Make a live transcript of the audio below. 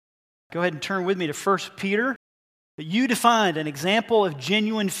Go ahead and turn with me to 1 Peter. You defined an example of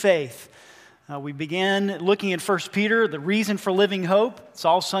genuine faith. We began looking at 1 Peter, the reason for living hope. It's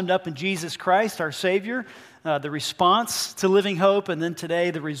all summed up in Jesus Christ, our Savior, the response to living hope, and then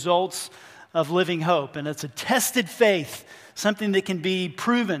today, the results of living hope. And it's a tested faith, something that can be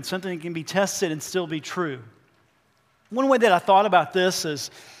proven, something that can be tested and still be true. One way that I thought about this is,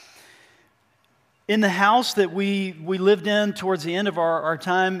 in the house that we lived in towards the end of our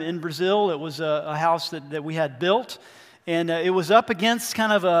time in Brazil, it was a house that we had built, and it was up against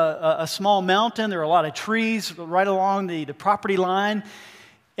kind of a small mountain. There were a lot of trees right along the property line,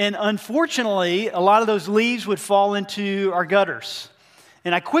 and unfortunately, a lot of those leaves would fall into our gutters.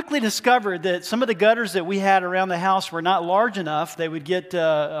 And I quickly discovered that some of the gutters that we had around the house were not large enough. They would get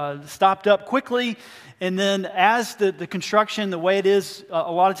stopped up quickly. And then as the construction, the way it is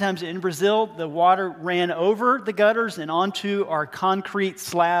a lot of times in Brazil, the water ran over the gutters and onto our concrete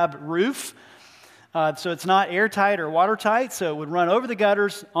slab roof. So it's not airtight or watertight, so it would run over the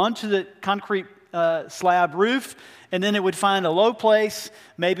gutters onto the concrete slab roof, and then it would find a low place,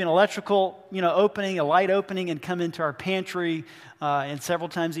 maybe an electrical opening, a light opening, and come into our pantry, and several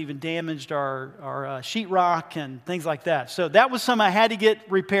times even damaged our sheetrock and things like that. So that was something I had to get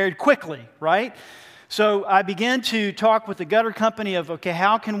repaired quickly, right? So I began to talk with the gutter company of, okay,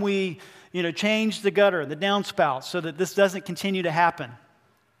 how can we, change the gutter, the downspout, so that this doesn't continue to happen.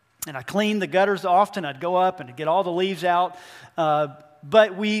 And I cleaned the gutters often. I'd go up and I'd get all the leaves out.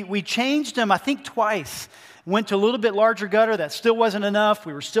 But we changed them, I think, twice. Went to a little bit larger gutter. That still wasn't enough.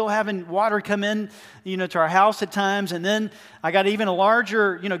 We were still having water come in, to our house at times. And then I got even a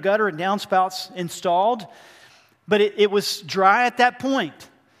larger, gutter and downspouts installed. But it was dry at that point.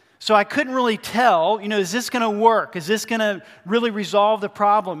 So I couldn't really tell, is this going to work? Is this going to really resolve the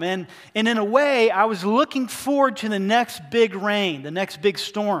problem? And in a way, I was looking forward to the next big rain, the next big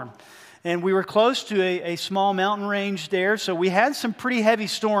storm. And we were close to a small mountain range there, so we had some pretty heavy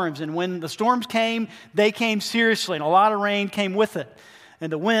storms. And when the storms came, they came seriously, and a lot of rain came with it.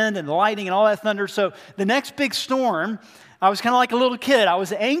 And the wind and the lightning and all that thunder. So the next big storm, I was kind of like a little kid. I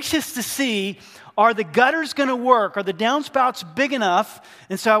was anxious to see, are the gutters going to work? Are the downspouts big enough?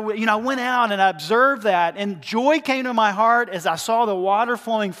 And so, I went out and I observed that, and joy came to my heart as I saw the water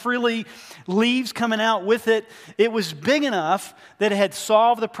flowing freely, leaves coming out with it. It was big enough that it had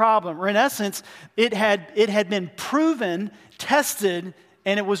solved the problem. Or in essence, it had been proven, tested,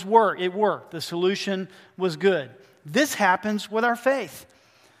 and it worked. The solution was good. This happens with our faith.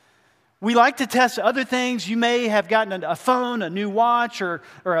 We like to test other things. You may have gotten a phone, a new watch, or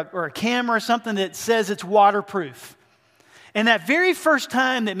a camera or something that says it's waterproof. And that very first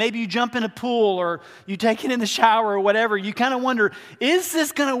time that maybe you jump in a pool or you take it in the shower or whatever, you kind of wonder, is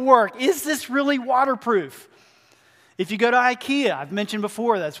this going to work? Is this really waterproof? If you go to IKEA, I've mentioned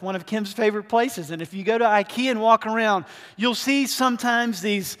before, that's one of Kim's favorite places. And if you go to IKEA and walk around, you'll see sometimes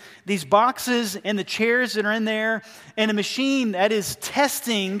these boxes and the chairs that are in there, and a machine that is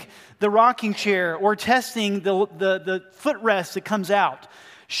testing the rocking chair or testing the footrest that comes out,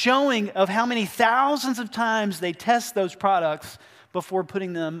 showing of how many thousands of times they test those products before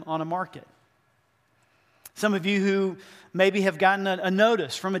putting them on a market. Some of you who maybe have gotten a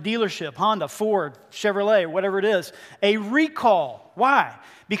notice from a dealership, Honda, Ford, Chevrolet, or whatever it is, a recall. Why?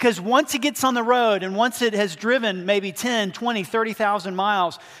 Because once it gets on the road and once it has driven maybe 10, 20, 30,000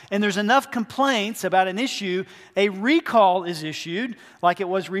 miles, and there's enough complaints about an issue, a recall is issued, like it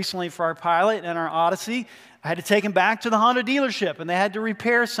was recently for our Pilot and our Odyssey. I had to take them back to the Honda dealership, and they had to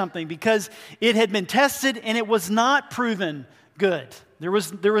repair something because it had been tested and it was not proven good. There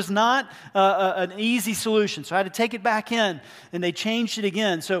was not an easy solution. So I had to take it back in, and they changed it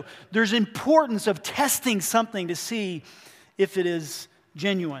again. So there's importance of testing something to see if it is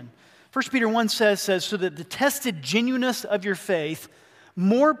genuine. 1 Peter 1 says, so that the tested genuineness of your faith,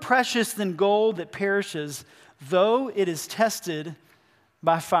 more precious than gold that perishes, though it is tested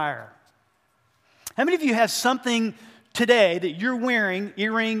by fire. How many of you have something today that you're wearing,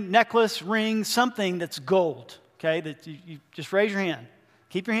 earring, necklace, ring, something that's gold? Okay, that you just raise your hand.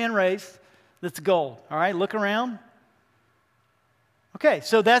 Keep your hand raised. That's gold. All right, look around. Okay,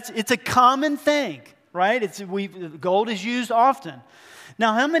 so it's a common thing, right? Gold is used often.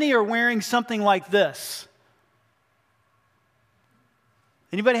 Now, how many are wearing something like this?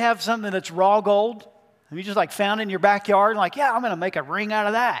 Anybody have something that's raw gold? Have you just found it in your backyard and yeah, I'm going to make a ring out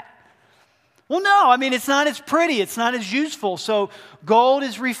of that? Well, no, I mean, it's not as pretty, it's not as useful. So gold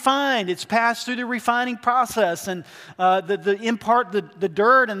is refined, it's passed through the refining process, and the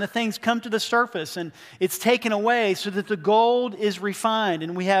dirt and the things come to the surface, and it's taken away so that the gold is refined.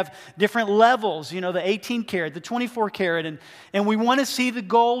 And we have different levels, the 18 karat, the 24 karat, and we want to see the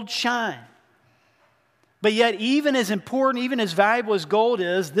gold shine. But yet, even as important, even as valuable as gold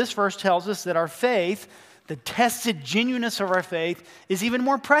is, this verse tells us that our faith, the tested genuineness of our faith, is even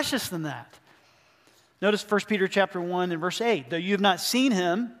more precious than that. Notice 1 Peter chapter 1 and verse 8. Though you have not seen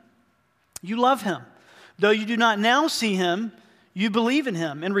him, you love him. Though you do not now see him, you believe in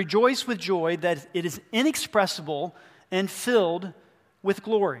him and rejoice with joy that it is inexpressible and filled with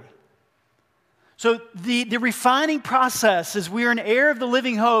glory. So the refining process, as we are an heir of the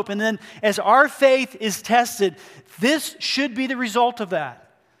living hope, and then as our faith is tested, this should be the result of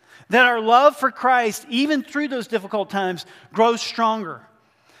that. That our love for Christ, even through those difficult times, grows stronger.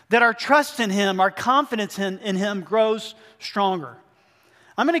 That our trust in him, our confidence in him grows stronger.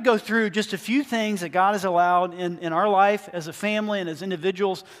 I'm going to go through just a few things that God has allowed in our life as a family and as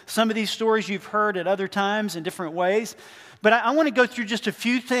individuals. Some of these stories you've heard at other times in different ways. But I want to go through just a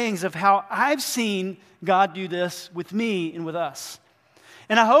few things of how I've seen God do this with me and with us.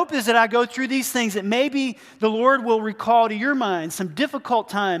 And I hope is that I go through these things that maybe the Lord will recall to your mind some difficult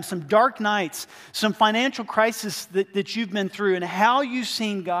times, some dark nights, some financial crisis that you've been through, and how you've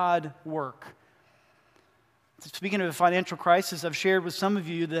seen God work. Speaking of a financial crisis, I've shared with some of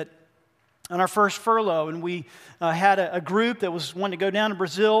you that on our first furlough, and we had a group that was wanting to go down to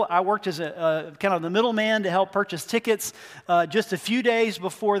Brazil. I worked as a kind of the middleman to help purchase tickets just a few days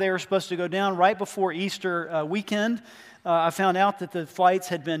before they were supposed to go down, right before Easter weekend. I found out that the flights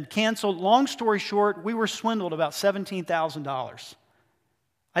had been canceled. Long story short, we were swindled about $17,000.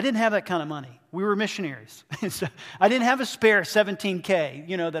 I didn't have that kind of money. We were missionaries. So I didn't have a spare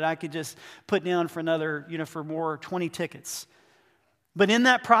 $17K, that I could just put down for another, for more 20 tickets. But in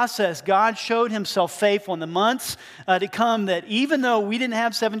that process, God showed himself faithful in the months to come, that even though we didn't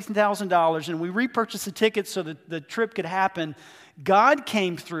have $17,000 and we repurchased the tickets so that the trip could happen, God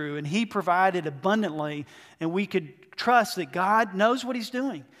came through and he provided abundantly, and we could trust that God knows what he's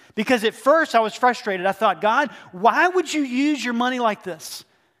doing. Because at first I was frustrated. I thought, God, why would you use your money like this?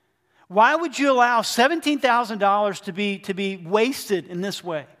 Why would you allow $17,000 to be wasted in this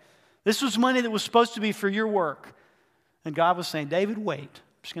way? This was money that was supposed to be for your work. And God was saying, David, wait.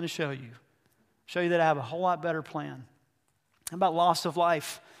 I'm just going to show you that I have a whole lot better plan. How about loss of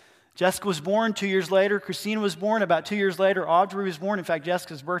life? Jessica was born 2 years later. Christina was born about 2 years later. Audrey was born. In fact,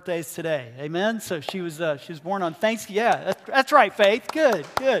 Jessica's birthday is today. Amen? So she was born on Thanksgiving. Yeah, that's right, Faith. Good.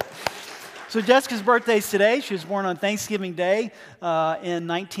 So Jessica's birthday is today. She was born on Thanksgiving Day in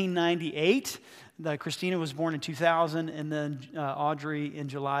 1998. Christina was born in 2000, and then Audrey in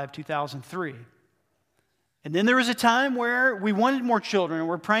July of 2003. And then there was a time where we wanted more children, and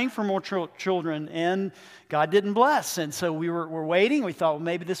we're praying for more children, and God didn't bless. And so we were waiting. We thought, well,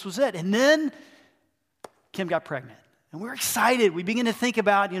 maybe this was it. And then Kim got pregnant. And we were excited. We began to think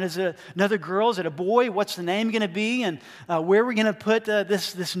about, is it another girl? Is it a boy? What's the name going to be? And where are we going to put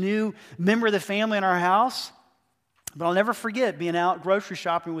this new member of the family in our house? But I'll never forget being out grocery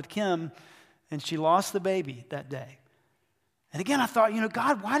shopping with Kim, and she lost the baby that day. And again, I thought,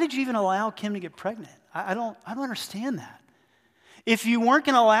 God, why did you even allow Kim to get pregnant? I don't understand that. If you weren't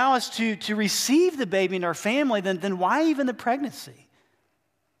going to allow us to receive the baby in our family, then why even the pregnancy?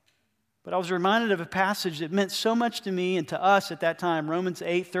 But I was reminded of a passage that meant so much to me and to us at that time, Romans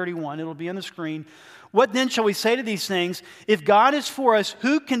 8:31. It'll be on the screen. What then shall we say to these things? If God is for us,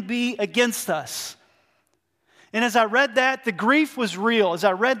 who can be against us? And as I read that, the grief was real. As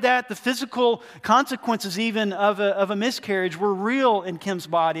I read that, the physical consequences even of a miscarriage were real in Kim's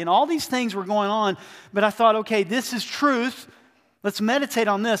body. And all these things were going on. But I thought, okay, this is truth. Let's meditate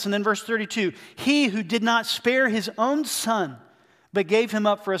on this. And then verse 32, he who did not spare his own son, but gave him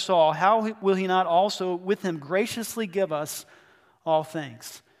up for us all, how will he not also with him graciously give us all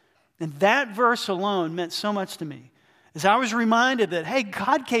things? And that verse alone meant so much to me. As I was reminded that, hey,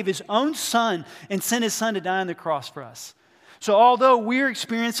 God gave his own son and sent his son to die on the cross for us. So although we're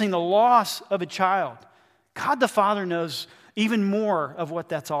experiencing the loss of a child, God the Father knows even more of what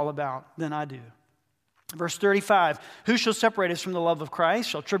that's all about than I do. Verse 35, who shall separate us from the love of Christ?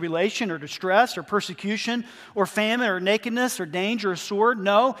 Shall tribulation or distress or persecution or famine or nakedness or danger or sword?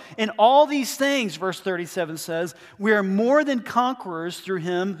 No. In all these things, verse 37 says, we are more than conquerors through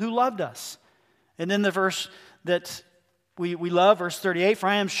him who loved us. And then the verse that we love, verse 38, for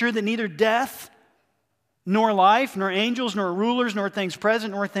I am sure that neither death, nor life, nor angels, nor rulers, nor things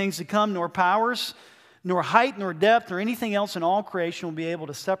present, nor things to come, nor powers, Nor height, nor depth, nor anything else in all creation will be able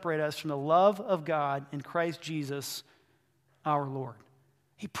to separate us from the love of God in Christ Jesus our Lord.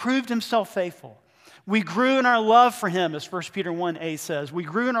 He proved himself faithful. We grew in our love for him, as 1 Peter 1:8 says. We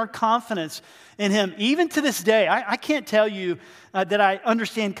grew in our confidence in him. Even to this day, I can't tell you that I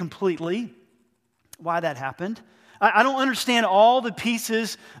understand completely why that happened. I don't understand all the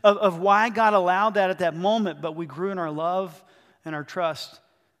pieces of why God allowed that at that moment, but we grew in our love and our trust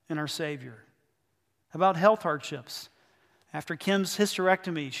in our Savior. How about health hardships? After Kim's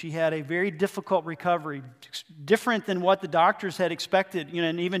hysterectomy, she had a very difficult recovery, different than what the doctors had expected,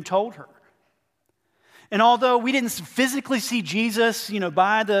 and even told her. And although we didn't physically see Jesus,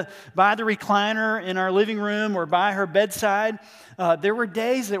 by the recliner in our living room or by her bedside, there were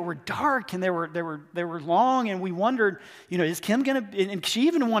days that were dark and they were long, and we wondered, is Kim going to? And she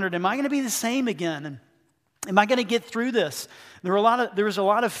even wondered, am I going to be the same again? And am I going to get through this? There was a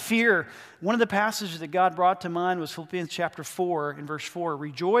lot of fear. One of the passages that God brought to mind was Philippians chapter 4 and verse 4.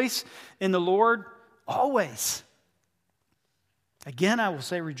 Rejoice in the Lord always. Again, I will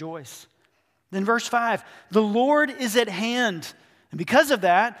say rejoice. Then verse 5, the Lord is at hand. And because of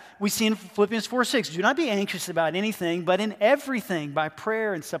that, we see in Philippians 4:6, do not be anxious about anything, but in everything, by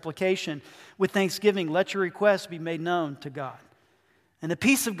prayer and supplication, with thanksgiving, let your requests be made known to God. And the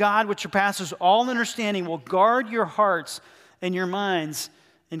peace of God, which surpasses all understanding, will guard your hearts and your minds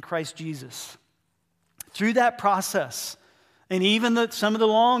in Christ Jesus. Through that process, and even some of the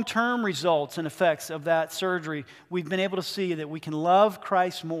long-term results and effects of that surgery, we've been able to see that we can love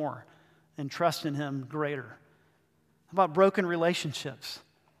Christ more and trust in him greater. How about broken relationships?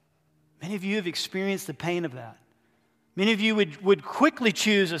 Many of you have experienced the pain of that. Many of you would quickly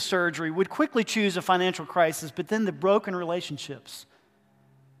choose a surgery, would quickly choose a financial crisis, but then the broken relationships.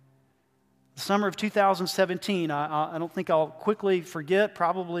 The summer of 2017, I don't think I'll quickly forget,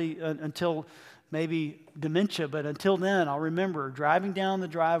 probably until maybe dementia, but until then, I'll remember driving down the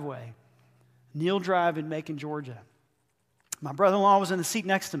driveway, Neal Drive in Macon, Georgia. My brother-in-law was in the seat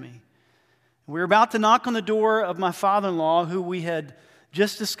next to me. We were about to knock on the door of my father-in-law, who we had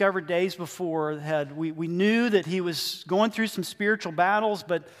just discovered days before. We knew that he was going through some spiritual battles,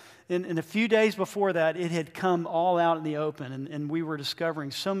 but in a few days before that, it had come all out in the open, and we were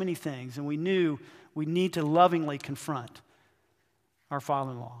discovering so many things, and we knew we need to lovingly confront our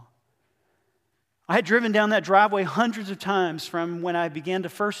father-in-law. I had driven down that driveway hundreds of times from when I began to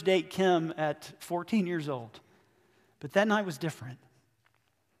first date Kim at 14 years old, but that night was different.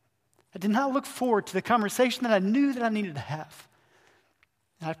 I did not look forward to the conversation that I knew that I needed to have.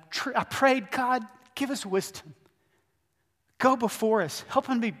 And I prayed, God, give us wisdom. Go before us. Help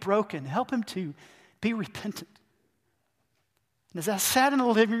him be broken. Help him to be repentant. And as I sat in the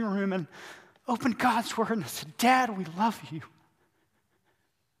living room and opened God's word and I said, Dad, we love you.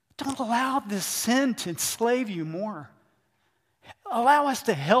 Don't allow this sin to enslave you more. Allow us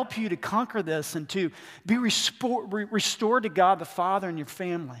to help you to conquer this and to be restored to God the Father and your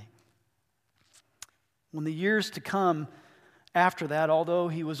family. When the years to come after that, although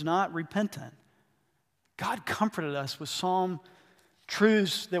he was not repentant, God comforted us with Psalm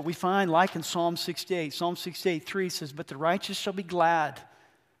truths that we find like in Psalm 68. Psalm 68:3 says, but the righteous shall be glad.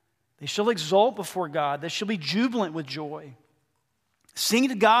 They shall exult before God. They shall be jubilant with joy. Sing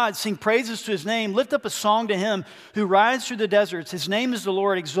to God, sing praises to his name. Lift up a song to him who rides through the deserts. His name is the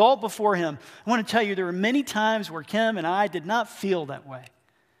Lord. Exalt before him. I want to tell you, there were many times where Kim and I did not feel that way.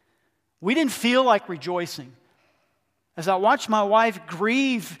 We didn't feel like rejoicing. As I watched my wife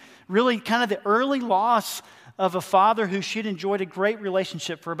grieve really kind of the early loss of a father who she'd enjoyed a great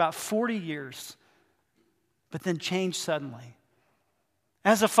relationship for about 40 years, but then changed suddenly.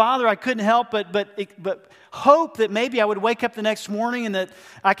 As a father, I couldn't help but hope that maybe I would wake up the next morning and that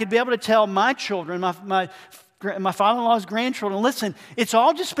I could be able to tell my children, my father-in-law's grandchildren, listen, it's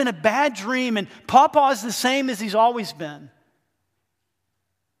all just been a bad dream and Papa is the same as he's always been.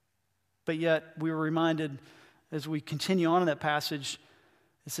 But yet, we were reminded as we continue on in that passage,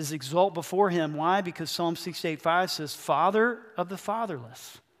 it says, exult before him. Why? Because Psalm 68:5 says, Father of the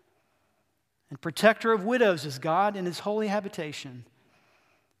fatherless and protector of widows is God in his holy habitation.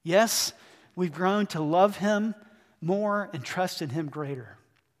 Yes, we've grown to love him more and trust in him greater.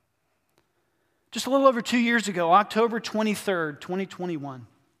 Just a little over 2 years ago, October 23rd, 2021,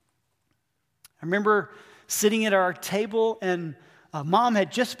 I remember sitting at our table and Mom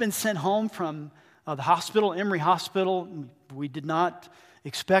had just been sent home from the hospital, Emory Hospital. We did not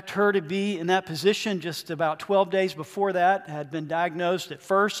expect her to be in that position. Just about 12 days before that, had been diagnosed at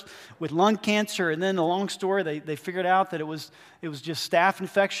first with lung cancer, and then a long story, they figured out that it was just staph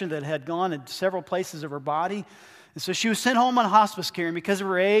infection that had gone in several places of her body. And so she was sent home on hospice care, and because of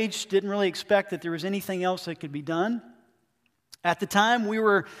her age, didn't really expect that there was anything else that could be done. At the time, we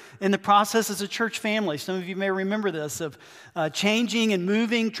were in the process as a church family. Some of you may remember this, of changing and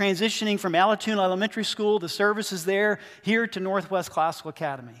moving, transitioning from Allatoona Elementary School, the services there, here to Northwest Classical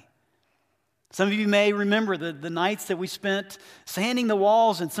Academy. Some of you may remember the nights that we spent sanding the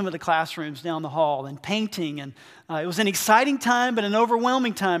walls in some of the classrooms down the hall and painting. And it was an exciting time, but an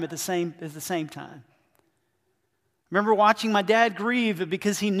overwhelming time at the same time. I remember watching my dad grieve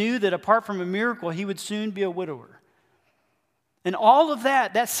because he knew that apart from a miracle, he would soon be a widower. And all of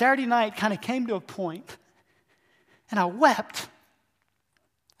that Saturday night kind of came to a point, and I wept.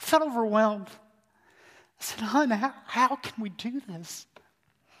 I felt overwhelmed. I said, "Hon, how can we do this?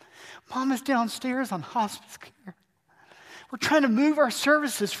 Mom is downstairs on hospice care. We're trying to move our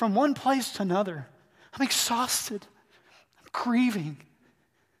services from one place to another. I'm exhausted. I'm grieving.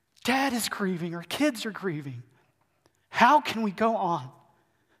 Dad is grieving. Our kids are grieving. How can we go on?"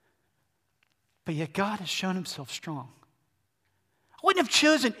 But yet God has shown himself strong. I wouldn't have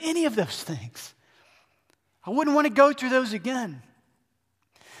chosen any of those things. I wouldn't want to go through those again.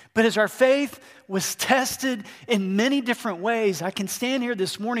 But as our faith was tested in many different ways, I can stand here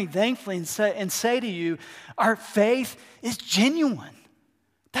this morning thankfully and say to you, our faith is genuine.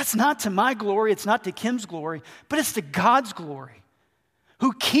 That's not to my glory, it's not to Kim's glory, but it's to God's glory,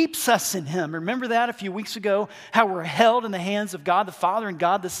 who keeps us in him. Remember that a few weeks ago, how we're held in the hands of God the Father and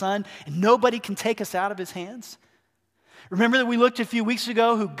God the Son, and nobody can take us out of his hands? Remember that we looked a few weeks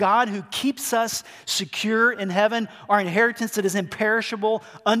ago who God who keeps us secure in heaven, our inheritance that is imperishable,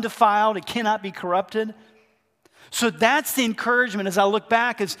 undefiled, it cannot be corrupted. So that's the encouragement as I look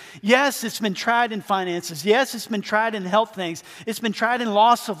back is, yes, it's been tried in finances. Yes, it's been tried in health things. It's been tried in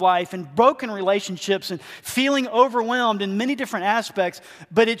loss of life and broken relationships and feeling overwhelmed in many different aspects.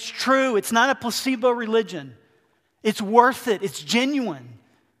 But it's true. It's not a placebo religion. It's worth it. It's genuine.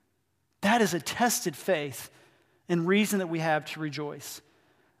 That is a tested faith and reason that we have to rejoice.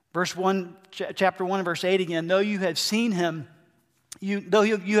 Chapter 1, verse 8 again. Though you have seen him, though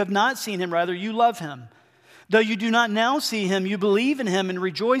you have not seen him, rather, you love him. Though you do not now see him, you believe in him and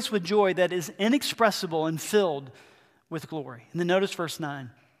rejoice with joy that is inexpressible and filled with glory. And then notice verse 9.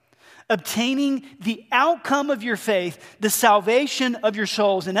 Obtaining the outcome of your faith, the salvation of your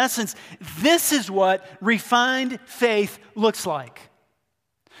souls. In essence, this is what refined faith looks like.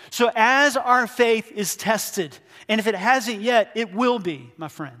 So as our faith is tested, and if it hasn't yet, it will be, my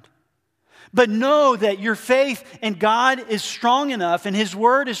friend. But know that your faith in God is strong enough, and his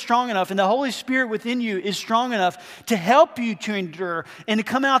word is strong enough, and the Holy Spirit within you is strong enough to help you to endure and to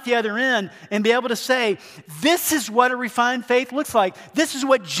come out the other end and be able to say, this is what a refined faith looks like. This is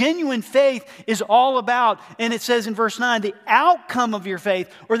what genuine faith is all about. And it says in verse 9, the outcome of your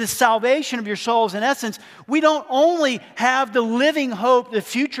faith or the salvation of your souls. In essence, we don't only have the living hope, the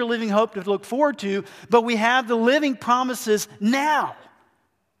future living hope to look forward to, but we have the living promises now.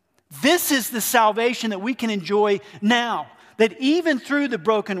 This is the salvation that we can enjoy now. That even through the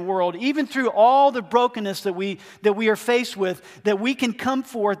broken world, even through all the brokenness that we are faced with, that we can come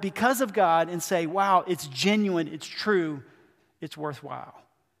forth because of God and say, wow, it's genuine, it's true, it's worthwhile.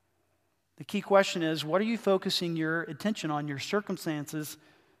 The key question is, what are you focusing your attention on, your circumstances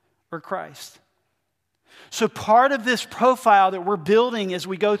or Christ? So part of this profile that we're building as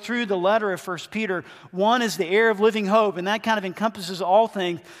we go through the letter of 1 Peter, one is the air of living hope, and that kind of encompasses all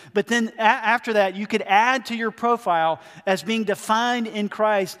things. But then after that, you could add to your profile as being defined in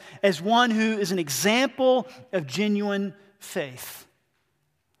Christ as one who is an example of genuine faith.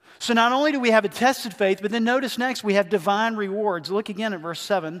 So not only do we have a tested faith, but then notice next we have divine rewards. Look again at verse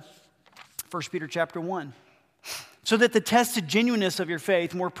 7, 1 Peter chapter 1. So that the tested genuineness of your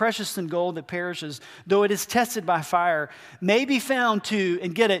faith, more precious than gold that perishes, though it is tested by fire, may be found to,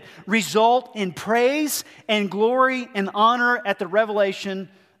 and get it, result in praise and glory and honor at the revelation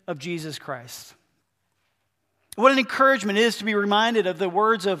of Jesus Christ. What an encouragement it is to be reminded of the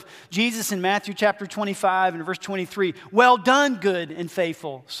words of Jesus in Matthew chapter 25 and verse 23. Well done, good and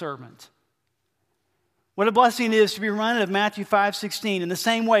faithful servant. What a blessing it is to be reminded of Matthew 5:16. In the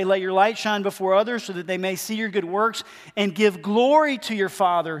same way, let your light shine before others so that they may see your good works and give glory to your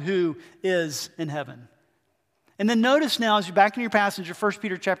Father who is in heaven. And then notice now, as you're back in your passage of 1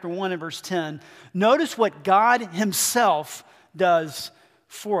 Peter chapter 1 and verse 10, notice what God himself does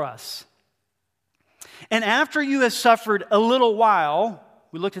for us. And after you have suffered a little while,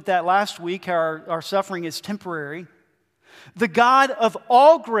 we looked at that last week, how our suffering is temporary, the God of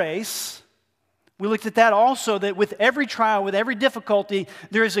all grace, we looked at that also, that with every trial, with every difficulty,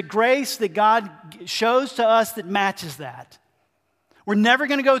 there is a grace that God shows to us that matches that. We're never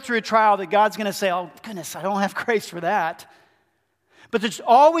going to go through a trial that God's going to say, oh, goodness, I don't have grace for that. But it's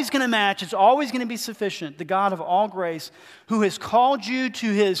always going to match. It's always going to be sufficient. The God of all grace, who has called you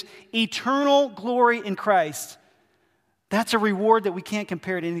to his eternal glory in Christ. That's a reward that we can't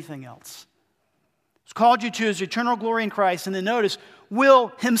compare to anything else. He's called you to his eternal glory in Christ. And then notice,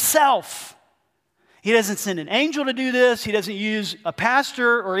 will himself. He doesn't send an angel to do this. He doesn't use a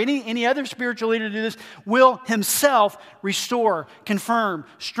pastor or any other spiritual leader to do this. Will himself restore, confirm,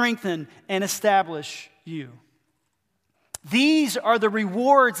 strengthen, and establish you. These are the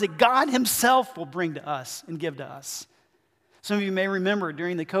rewards that God himself will bring to us and give to us. Some of you may remember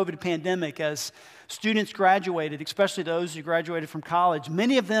during the COVID pandemic as students graduated, especially those who graduated from college,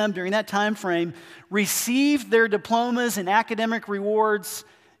 many of them during that time frame received their diplomas and academic rewards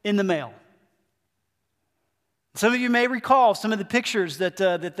in the mail. Some of you may recall some of the pictures that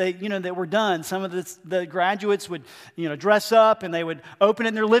were done. Some of the graduates would dress up and they would open it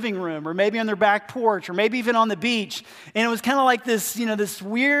in their living room or maybe on their back porch or maybe even on the beach. And it was kind of like this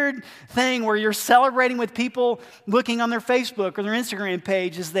weird thing where you're celebrating with people looking on their Facebook or their Instagram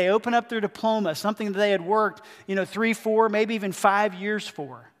page as they open up their diploma, something that they had worked 3, 4, maybe even 5 years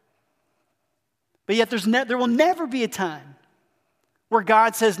for. But yet there will never be a time where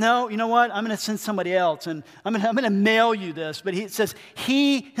God says, no, you know what? I'm going to send somebody else and I'm going to mail you this. But it says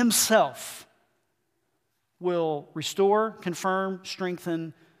he himself will restore, confirm,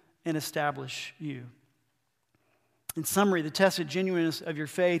 strengthen, and establish you. In summary, the tested genuineness of your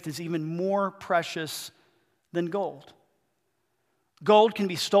faith is even more precious than gold. Gold can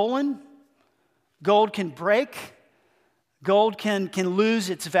be stolen. Gold can break. Gold can lose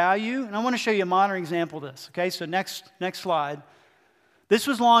its value. And I want to show you a modern example of this. Okay, so next slide. This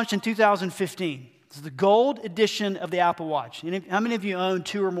was launched in 2015. This is the gold edition of the Apple Watch. How many of you own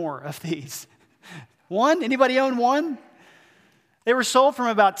 2 or more of these? One? Anybody own one? They were sold from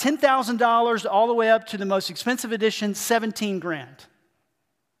about $10,000 all the way up to the most expensive edition, $17,000.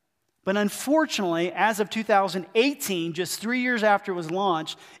 But unfortunately, as of 2018, just 3 years after it was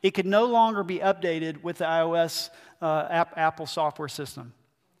launched, it could no longer be updated with the iOS Apple software system.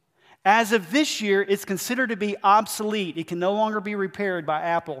 As of this year, it's considered to be obsolete. It can no longer be repaired by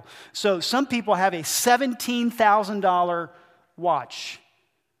Apple. So some people have a $17,000 watch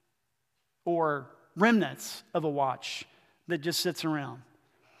or remnants of a watch that just sits around.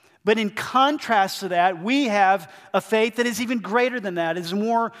 But in contrast to that, we have a faith that is even greater than that, is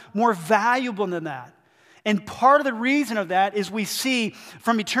more valuable than that. And part of the reason of that is we see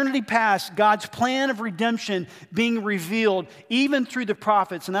from eternity past God's plan of redemption being revealed even through the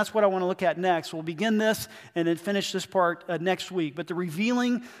prophets. And that's what I want to look at next. We'll begin this and then finish this part next week. But the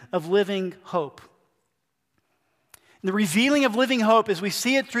revealing of living hope. The revealing of living hope as we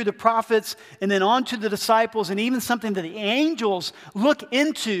see it through the prophets and then on to the disciples and even something that the angels look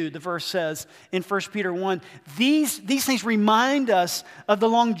into, the verse says in 1 Peter 1. These things remind us of the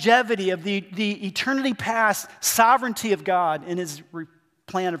longevity of the eternity past sovereignty of God in his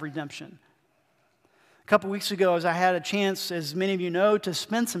plan of redemption. A couple weeks ago, as I had a chance, as many of you know, to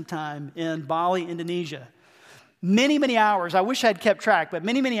spend some time in Bali, Indonesia. Many hours, I wish I'd kept track, but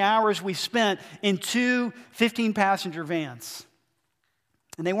many hours we spent in 2 15-passenger vans.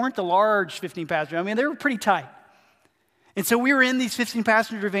 And they weren't the large 15-passenger, I mean, they were pretty tight. And so we were in these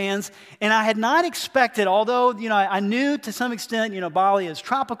 15-passenger vans, and I had not expected, although, I knew to some extent, Bali is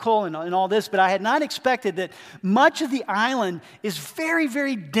tropical and all this, but I had not expected that much of the island is very,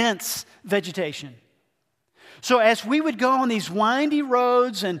 very dense vegetation. So as we would go on these windy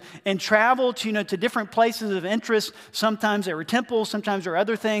roads and travel to different places of interest, sometimes there were temples, sometimes there were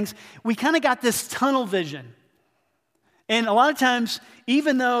other things, we kind of got this tunnel vision. And a lot of times,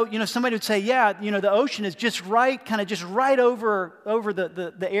 even though, somebody would say, the ocean is just right, kind of just right over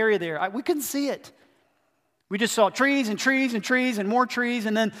the area there, we couldn't see it. We just saw trees and trees and trees and more trees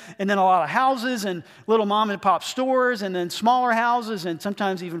and then a lot of houses and little mom and pop stores and then smaller houses and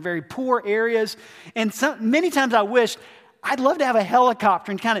sometimes even very poor areas. And many times I wished I'd love to have a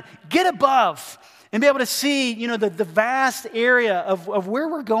helicopter and kind of get above and be able to see, the vast area of where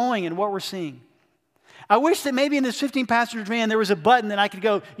we're going and what we're seeing. I wish that maybe in this 15-passenger van there was a button that I could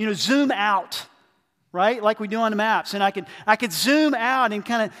go, zoom out. Right? Like we do on the maps. And I could zoom out and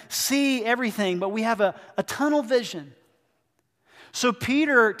kind of see everything, but we have a tunnel vision. So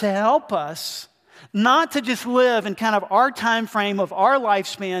Peter, to help us not to just live in kind of our time frame of our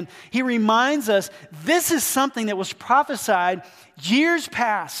lifespan, he reminds us this is something that was prophesied years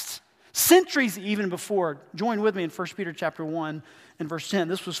past, centuries even before. Join with me in 1 Peter chapter 1 and verse 10.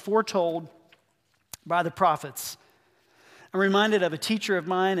 This was foretold by the prophets. I'm reminded of a teacher of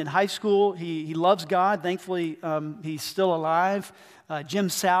mine in high school. He loves God. Thankfully, he's still alive, Jim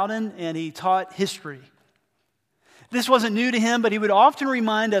Sowden, and he taught history. This wasn't new to him, but he would often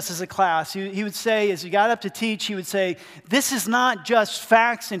remind us as a class. He would say, as he got up to teach, he would say, this is not just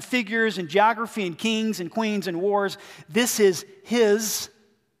facts and figures and geography and kings and queens and wars. This is his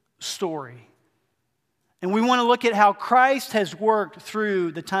story. And we want to look at how Christ has worked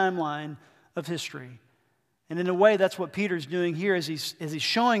through the timeline of history. And in a way, that's what Peter's doing here as he's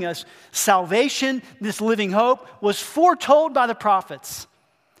showing us salvation, this living hope, was foretold by the prophets.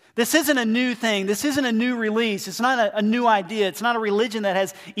 This isn't a new thing. This isn't a new release. It's not a new idea. It's not a religion that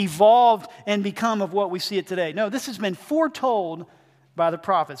has evolved and become of what we see it today. No, this has been foretold by the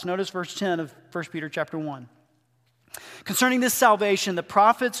prophets. Notice verse 10 of 1 Peter chapter 1. Concerning this salvation, the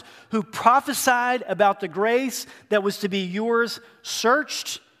prophets who prophesied about the grace that was to be yours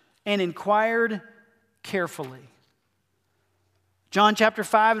searched and inquired carefully. John chapter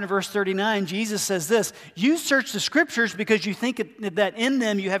 5 and verse 39, Jesus says this, you search the scriptures because you think that in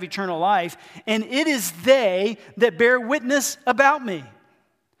them you have eternal life, and it is they that bear witness about me.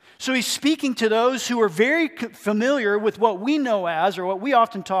 So he's speaking to those who are very familiar with what we know as, or what we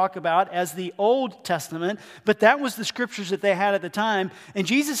often talk about as the Old Testament, but that was the scriptures that they had at the time. And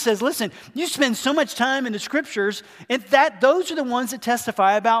Jesus says, listen, you spend so much time in the scriptures, and those are the ones that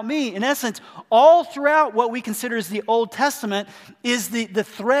testify about me. In essence, all throughout what we consider as the Old Testament is the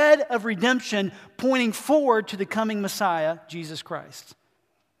thread of redemption pointing forward to the coming Messiah, Jesus Christ.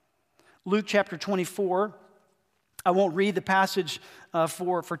 Luke chapter 24, I won't read the passage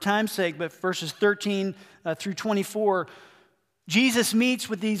for time's sake, but verses 13 through 24, Jesus meets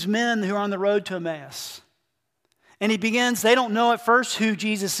with these men who are on the road to Emmaus. And he begins, they don't know at first who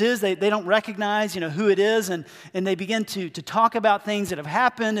Jesus is. They don't recognize, who it is. And they begin to talk about things that have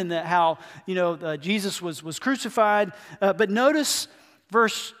happened and how, Jesus was crucified. But notice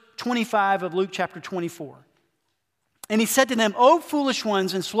verse 25 of Luke chapter 24. And he said to them, O foolish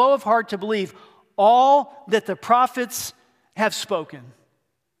ones and slow of heart to believe all that the prophets have spoken.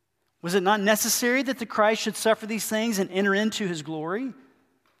 Was it not necessary that the Christ should suffer these things and enter into his glory?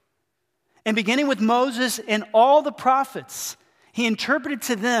 And beginning with Moses and all the prophets, he interpreted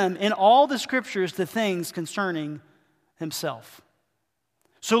to them in all the scriptures the things concerning himself.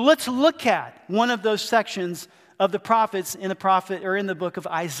 So let's look at one of those sections of the prophets in the book of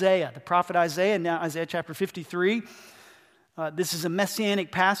Isaiah. The prophet Isaiah, now Isaiah chapter 53. This is a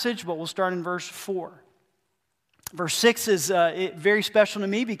messianic passage, but we'll start in verse 4. Verse 6 is very special to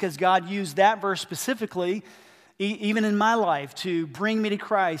me because God used that verse specifically, even in my life, to bring me to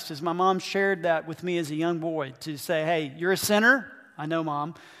Christ, as my mom shared that with me as a young boy, to say, hey, you're a sinner. I know,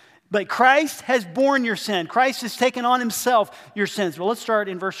 Mom. But Christ has borne your sin. Christ has taken on himself your sins. Well, let's start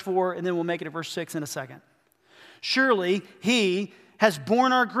in verse 4, and then we'll make it to verse 6 in a second. Surely he has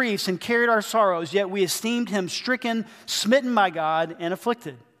borne our griefs and carried our sorrows, yet we esteemed him stricken, smitten by God, and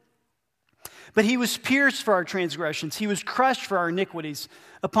afflicted. But he was pierced for our transgressions. He was crushed for our iniquities.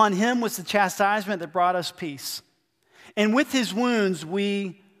 Upon him was the chastisement that brought us peace. And with his wounds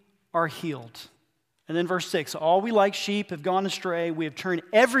we are healed. And then verse 6, all we like sheep have gone astray. We have turned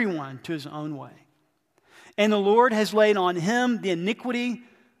everyone to his own way. And the Lord has laid on him the iniquity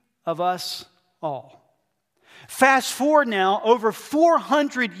of us all. Fast forward now, over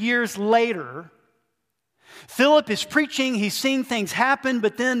 400 years later, Philip is preaching, he's seeing things happen,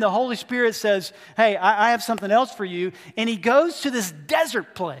 but then the Holy Spirit says, hey, I have something else for you. And he goes to this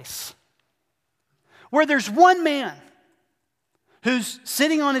desert place where there's one man who's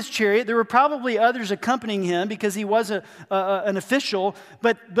sitting on his chariot. There were probably others accompanying him because he was an official,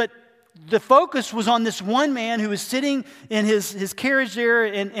 but the focus was on this one man who was sitting in his carriage there,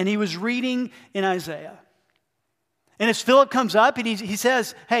 and he was reading in Isaiah. And as Philip comes up, and he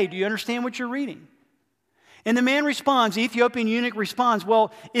says, hey, do you understand what you're reading? And the man responds, the Ethiopian eunuch responds,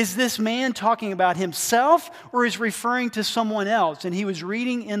 well, is this man talking about himself or is referring to someone else? And he was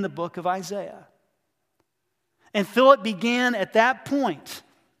reading in the book of Isaiah. And Philip began at that point.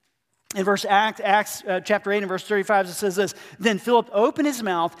 In Acts chapter 8 and verse 35, it says this, then Philip opened his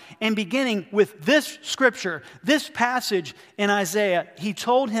mouth and beginning with this scripture, this passage in Isaiah, he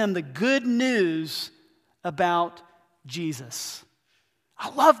told him the good news about Jesus. I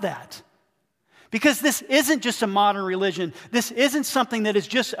love that. Because this isn't just a modern religion. This isn't something that is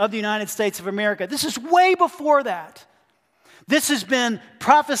just of the United States of America. This is way before that. This has been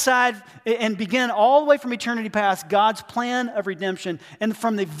prophesied and began all the way from eternity past, God's plan of redemption. And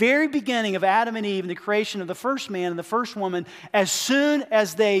from the very beginning of Adam and Eve and the creation of the first man and the first woman, as soon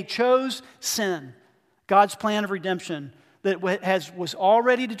as they chose sin, God's plan of redemption that was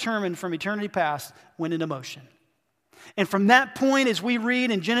already determined from eternity past went into motion. And from that point, as we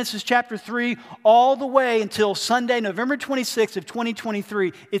read in Genesis chapter 3, all the way until Sunday, November 26th of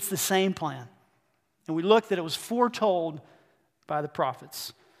 2023, it's the same plan. And we looked that it was foretold by the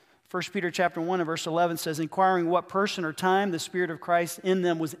prophets. 1 Peter chapter 1 and verse 11 says, inquiring what person or time the Spirit of Christ in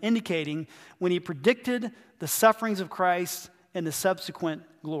them was indicating when he predicted the sufferings of Christ and the subsequent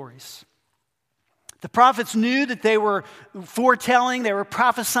glories. The prophets knew that they were foretelling, they were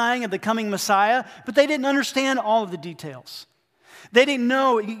prophesying of the coming Messiah, but they didn't understand all of the details. They didn't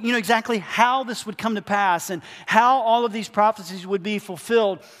know, exactly how this would come to pass and how all of these prophecies would be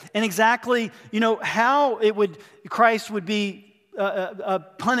fulfilled and exactly, how Christ would be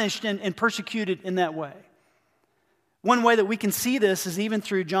punished and persecuted in that way. One way that we can see this is even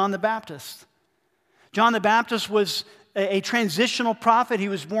through John the Baptist. John the Baptist was a transitional prophet. He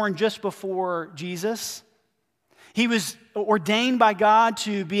was born just before Jesus. He was ordained by God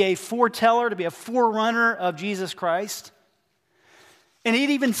to be a foreteller, to be a forerunner of Jesus Christ. And he'd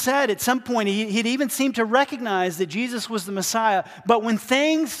even said at some point, he'd even seemed to recognize that Jesus was the Messiah. But when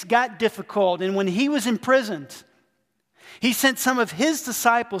things got difficult and when he was imprisoned, he sent some of his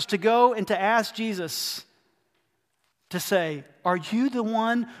disciples to go and to ask Jesus to say, are you the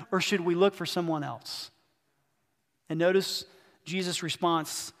one or should we look for someone else? And notice Jesus'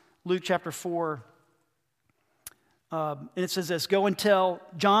 response, Luke chapter 4. And it says this, go and tell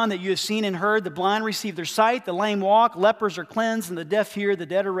John that you have seen and heard, the blind receive their sight, the lame walk, lepers are cleansed, and the deaf hear, the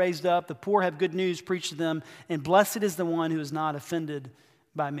dead are raised up, the poor have good news preached to them, and blessed is the one who is not offended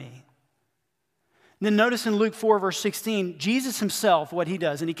by me. And then notice in Luke 4, verse 16, Jesus himself, what he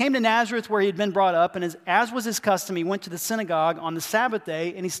does. And he came to Nazareth where he had been brought up, and as was his custom, he went to the synagogue on the Sabbath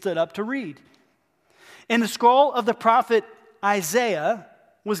day, and he stood up to read. And the scroll of the prophet Isaiah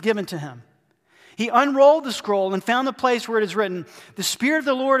was given to him. He unrolled the scroll and found the place where it is written, the Spirit of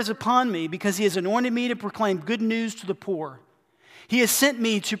the Lord is upon me because he has anointed me to proclaim good news to the poor. He has sent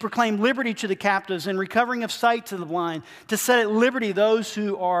me to proclaim liberty to the captives and recovering of sight to the blind, to set at liberty those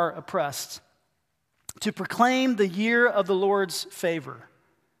who are oppressed, to proclaim the year of the Lord's favor.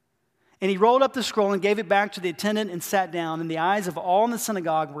 And he rolled up the scroll and gave it back to the attendant and sat down. And the eyes of all in the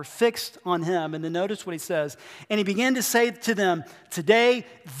synagogue were fixed on him. And then notice what he says. And he began to say to them, today,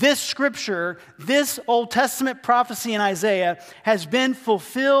 this scripture, this Old Testament prophecy in Isaiah has been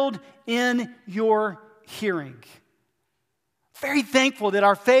fulfilled in your hearing. Very thankful that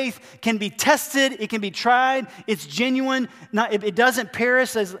our faith can be tested, it can be tried, it's genuine, it doesn't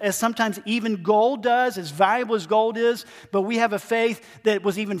perish as sometimes even gold does, as valuable as gold is, but we have a faith that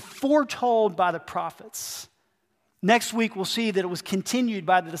was even foretold by the prophets. Next week we'll see that it was continued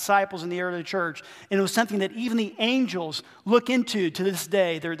by the disciples in the early church, and it was something that even the angels look into to this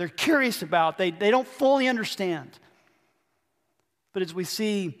day. They're curious about, they don't fully understand. But as we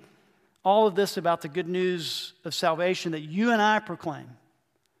see all of this about the good news of salvation that you and I proclaim,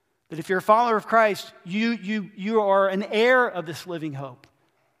 that if you're a follower of Christ, you are an heir of this living hope.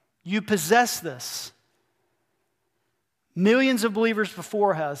 You possess this. Millions of believers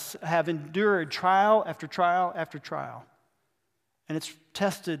before us have endured trial after trial after trial. And it's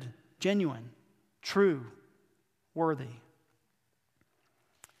tested genuine, true, worthy.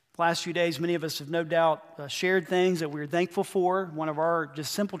 Last few days, many of us have no doubt shared things that we're thankful for. One of our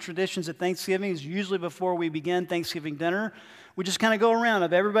just simple traditions at Thanksgiving is usually before we begin Thanksgiving dinner, we just kind of go around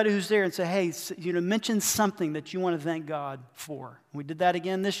of everybody who's there and say, hey, mention something that you want to thank God for. We did that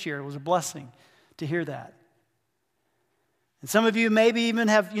again this year. It was a blessing to hear that. And some of you maybe even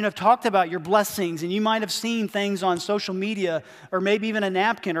have talked about your blessings, and you might have seen things on social media, or maybe even a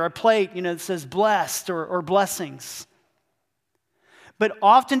napkin or a plate, that says blessed or blessings. But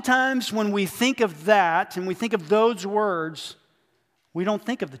oftentimes when we think of that and we think of those words, we don't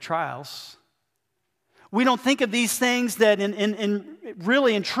think of the trials. We don't think of these things that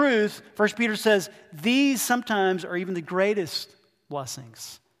in truth, 1 Peter says, these sometimes are even the greatest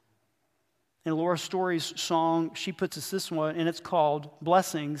blessings. In Laura Story's song, she puts it this way, and it's called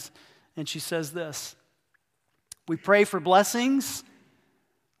Blessings, and she says this: we pray for blessings,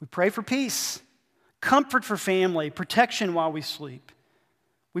 we pray for peace, comfort for family, protection while we sleep.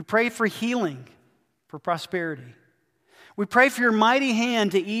 We pray for healing, for prosperity. We pray for your mighty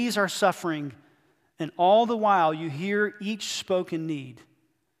hand to ease our suffering, and all the while you hear each spoken need.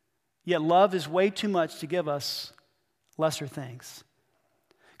 Yet love is way too much to give us lesser things.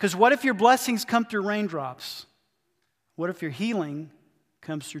 Because what if your blessings come through raindrops? What if your healing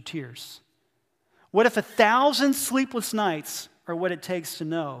comes through tears? What if 1,000 sleepless nights are what it takes to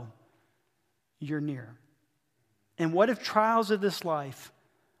know you're near? And what if trials of this life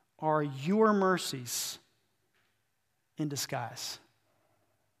are your mercies in disguise?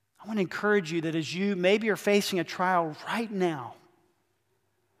 I want to encourage you that as you maybe are facing a trial right now,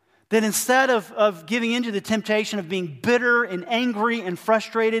 that instead of giving into the temptation of being bitter and angry and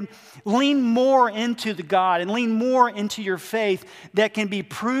frustrated, lean more into the God and lean more into your faith that can be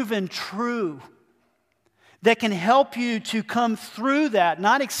proven true, that can help you to come through that,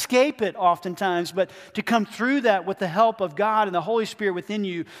 not escape it oftentimes, but to come through that with the help of God and the Holy Spirit within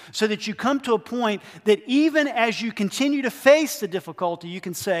you, so that you come to a point that even as you continue to face the difficulty, you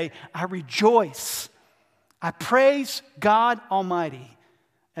can say, I rejoice, I praise God Almighty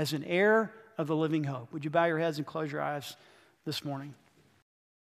as an heir of the living hope. Would you bow your heads and close your eyes this morning?